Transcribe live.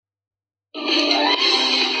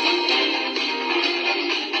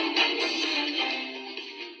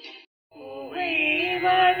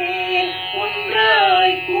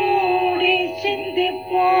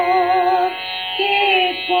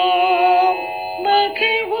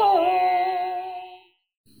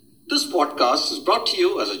podcast is brought to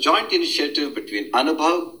you as a joint initiative between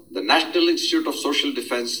Anubhav, the National Institute of Social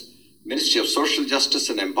Defense, Ministry of Social Justice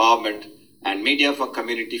and Empowerment, and Media for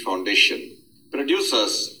Community Foundation.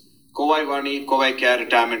 Producers, Kovai Vani, Kovai Care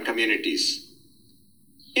Retirement Communities.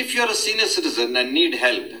 If you're a senior citizen and need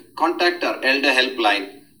help, contact our Elder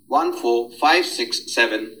Helpline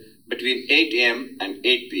 14567 between 8 a.m. and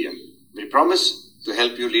 8 p.m. We promise to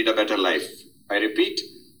help you lead a better life. I repeat,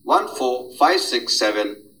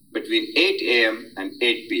 14567 between 8 a.m. and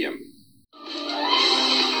 8 p.m.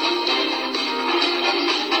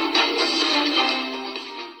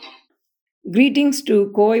 Greetings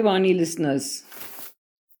to Koivani listeners.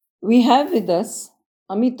 We have with us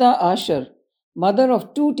Amita Asher, mother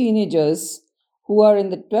of two teenagers who are in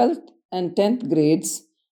the 12th and 10th grades,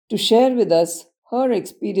 to share with us her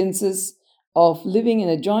experiences of living in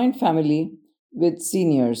a joint family with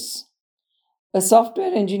seniors. A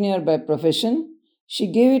software engineer by profession, she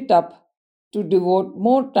gave it up to devote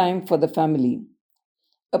more time for the family.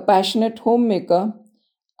 A passionate homemaker,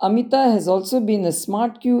 Amita has also been a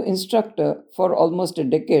SmartQ instructor for almost a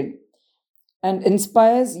decade and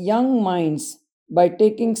inspires young minds by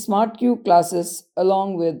taking SmartQ classes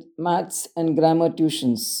along with maths and grammar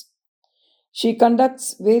tuitions. She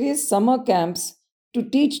conducts various summer camps to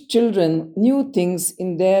teach children new things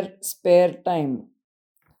in their spare time.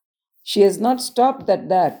 She has not stopped at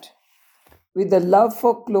that. With a love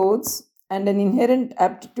for clothes and an inherent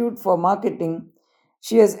aptitude for marketing,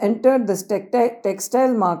 she has entered the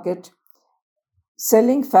textile market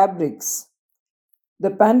selling fabrics. The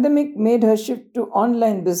pandemic made her shift to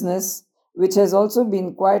online business, which has also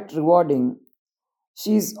been quite rewarding.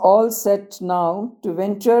 She's all set now to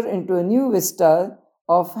venture into a new vista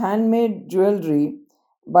of handmade jewelry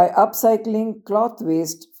by upcycling cloth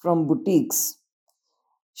waste from boutiques.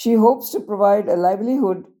 She hopes to provide a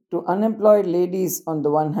livelihood to unemployed ladies on the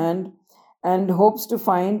one hand and hopes to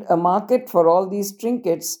find a market for all these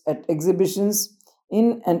trinkets at exhibitions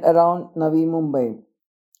in and around Navi Mumbai.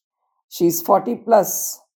 She's 40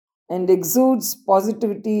 plus and exudes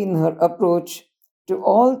positivity in her approach to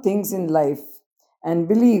all things in life and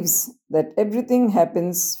believes that everything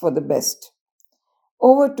happens for the best.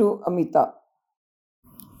 Over to Amita.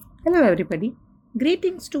 Hello, everybody.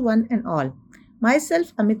 Greetings to one and all.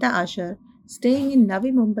 Myself, Amita Asher, staying in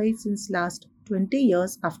Navi Mumbai since last 20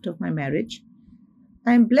 years after my marriage.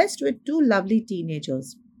 I am blessed with two lovely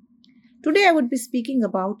teenagers. Today, I would be speaking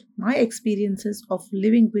about my experiences of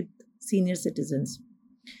living with senior citizens.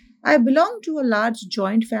 I belong to a large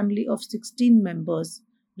joint family of 16 members,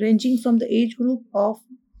 ranging from the age group of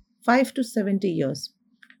 5 to 70 years.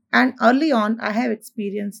 And early on, I have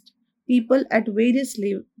experienced people at various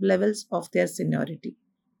levels of their seniority.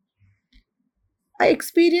 I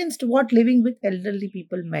experienced what living with elderly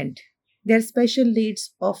people meant, their special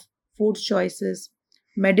needs of food choices,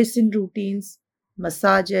 medicine routines,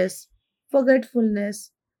 massages,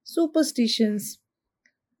 forgetfulness, superstitions,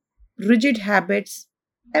 rigid habits,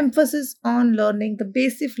 emphasis on learning the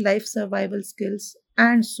basic life survival skills,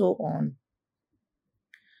 and so on.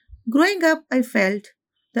 Growing up, I felt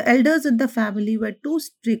the elders in the family were too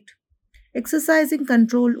strict, exercising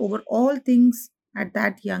control over all things at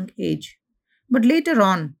that young age. But later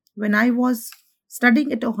on, when I was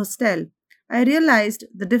studying at a hostel, I realized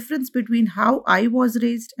the difference between how I was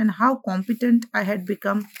raised and how competent I had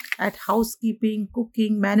become at housekeeping,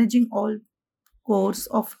 cooking, managing all chores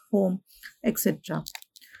of home, etc.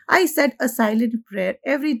 I said a silent prayer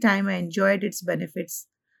every time I enjoyed its benefits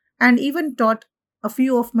and even taught a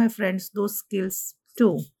few of my friends those skills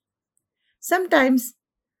too. Sometimes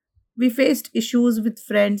we faced issues with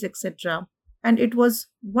friends, etc., and it was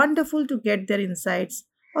wonderful to get their insights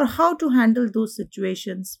or how to handle those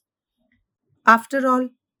situations. After all,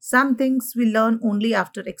 some things we learn only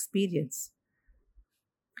after experience.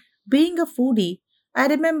 Being a foodie, I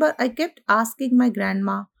remember I kept asking my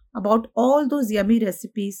grandma about all those yummy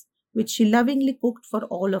recipes which she lovingly cooked for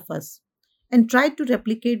all of us and tried to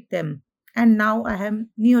replicate them, and now I am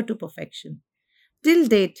near to perfection. Till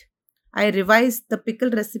date, I revise the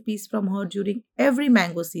pickle recipes from her during every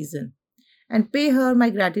mango season and pay her my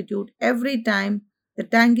gratitude every time the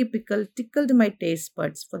tangy pickle tickled my taste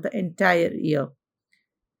buds for the entire year.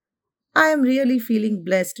 I am really feeling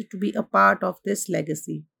blessed to be a part of this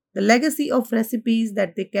legacy. The legacy of recipes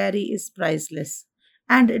that they carry is priceless,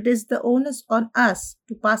 and it is the onus on us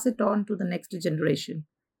to pass it on to the next generation.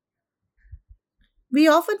 We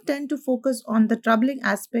often tend to focus on the troubling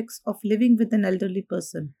aspects of living with an elderly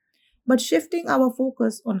person, but shifting our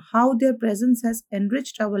focus on how their presence has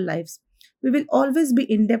enriched our lives, we will always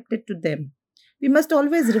be indebted to them. We must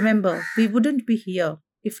always remember we wouldn't be here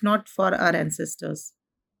if not for our ancestors.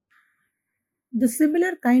 The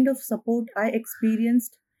similar kind of support I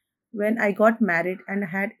experienced when I got married and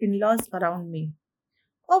had in laws around me.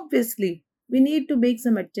 Obviously, we need to make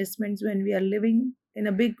some adjustments when we are living in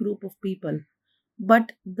a big group of people,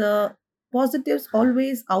 but the positives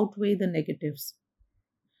always outweigh the negatives.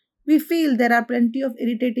 We feel there are plenty of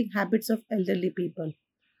irritating habits of elderly people,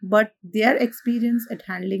 but their experience at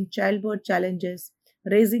handling childbirth challenges,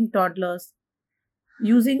 raising toddlers,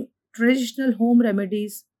 using traditional home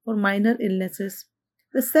remedies for minor illnesses,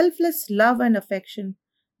 the selfless love and affection,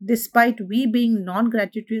 despite we being non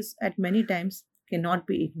gratuitous at many times, cannot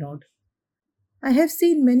be ignored. I have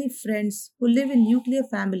seen many friends who live in nuclear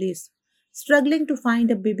families struggling to find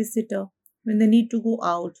a babysitter when they need to go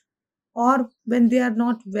out or when they are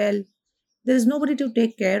not well, there is nobody to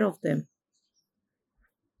take care of them.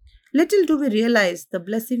 Little do we realize the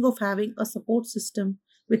blessing of having a support system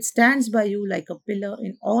which stands by you like a pillar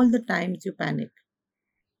in all the times you panic.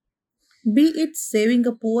 Be it saving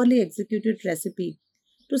a poorly executed recipe,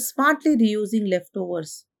 to smartly reusing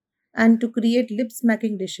leftovers, and to create lip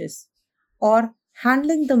smacking dishes, or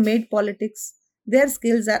handling the maid politics, their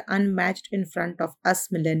skills are unmatched in front of us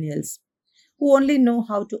millennials, who only know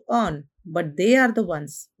how to earn, but they are the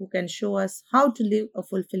ones who can show us how to live a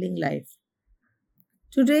fulfilling life.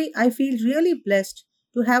 Today, I feel really blessed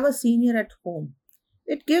to have a senior at home.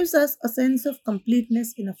 It gives us a sense of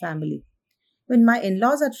completeness in a family. When my in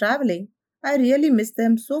laws are traveling, I really miss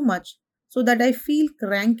them so much so that I feel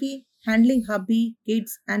cranky handling hubby,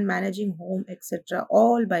 kids, and managing home, etc.,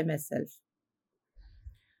 all by myself.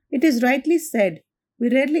 It is rightly said, we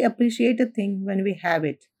rarely appreciate a thing when we have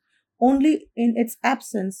it. Only in its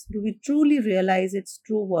absence do we truly realize its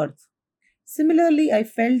true worth. Similarly, I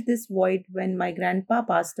felt this void when my grandpa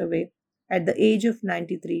passed away at the age of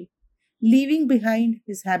 93, leaving behind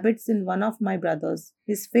his habits in one of my brothers,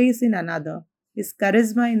 his face in another, his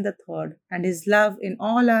charisma in the third, and his love in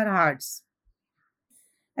all our hearts.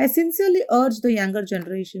 I sincerely urge the younger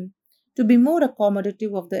generation to be more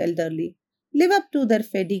accommodative of the elderly, live up to their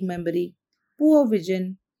fading memory, poor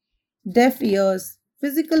vision, deaf ears,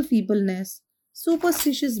 physical feebleness,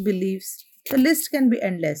 superstitious beliefs. The list can be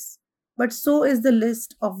endless, but so is the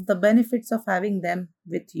list of the benefits of having them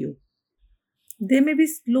with you. They may be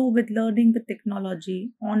slow with learning the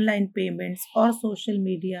technology, online payments, or social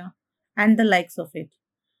media, and the likes of it.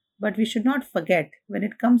 But we should not forget when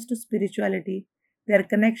it comes to spirituality, their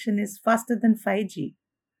connection is faster than 5G.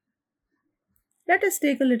 Let us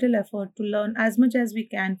take a little effort to learn as much as we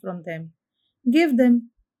can from them. Give them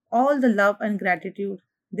all the love and gratitude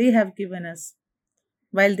they have given us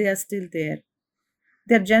while they are still there.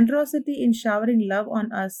 Their generosity in showering love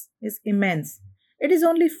on us is immense. It is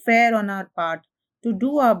only fair on our part to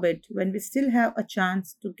do our bit when we still have a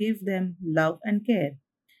chance to give them love and care.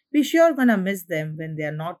 We sure gonna miss them when they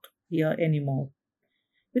are not here anymore.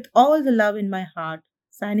 With all the love in my heart,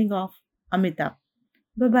 signing off, Amita.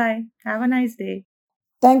 Bye bye. Have a nice day.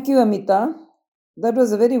 Thank you, Amita. That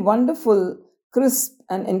was a very wonderful, crisp,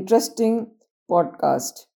 and interesting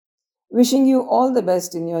podcast. Wishing you all the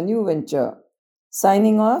best in your new venture.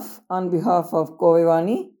 Signing off on behalf of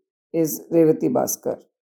Kovivani is Revati Bhaskar.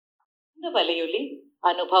 இந்த வலையொலி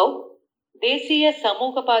அனுபவ் தேசிய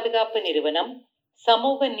சமூக பாதுகாப்பு நிறுவனம்,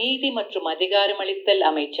 சமூக நீதி மற்றும் அதிகாரமளித்தல்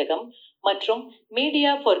அமைச்சகம் மற்றும்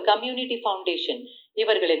மீடியா ஃபார் கம்யூனிட்டி ஃபவுண்டேஷன்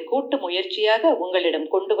இவர்களின் கூட்டு முயற்சியாக உங்களிடம்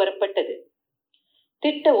கொண்டு வரப்பட்டது.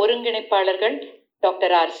 திட்ட ஒருங்கிணைப்பாளர்கள்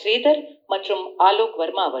டாக்டர் ஆர் ஸ்ரீதர் மற்றும் ஆலோக்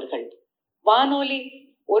வர்மா அவர்கள். வானொலி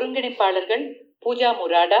ஒருங்கிணைப்பாளர்கள் பூஜா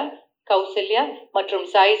முராடா, கௌசல்யா மற்றும்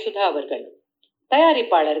சாய் சுதா அவர்கள்.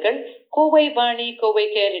 தயாரிப்பாளர்கள் Kovai Vani, Kovai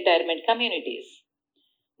care retirement communities.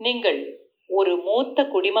 நீங்கள் ஒரு மூத்த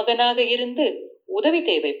குடிமகனாக இருந்து உதவி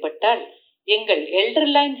தேவைப்பட்டால் எங்கள்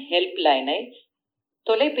எல்டர்லைன் ஹெல்ப் லைனை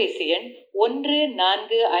தொலைபேசி எண்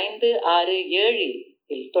 145667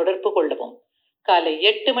 இல் தொடர்பு கொள்ளவும். காலை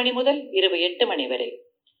 8 மணி முதல் இரவு 8 மணி வரை.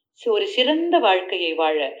 ஒரு சிறந்த வாழ்க்கையை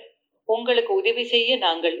வாழ உங்களுக்கு உதவி செய்ய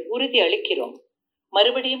நாங்கள் உறுதி அளிக்கிறோம்.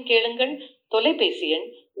 மறுபடியும் கேளுங்கள். தொலைபேசி எண்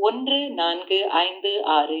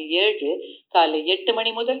 145667 காலை 8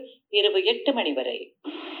 மணி முதல் இரவு 8 மணி வரை.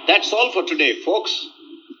 That's all for today, folks.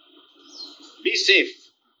 Be safe.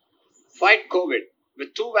 Fight COVID with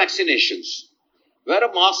 2 vaccinations. Wear a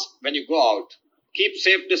mask when you go out. Keep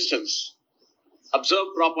safe distance. Observe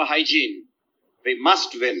proper hygiene. We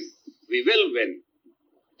must win. We will win.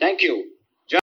 Thank you.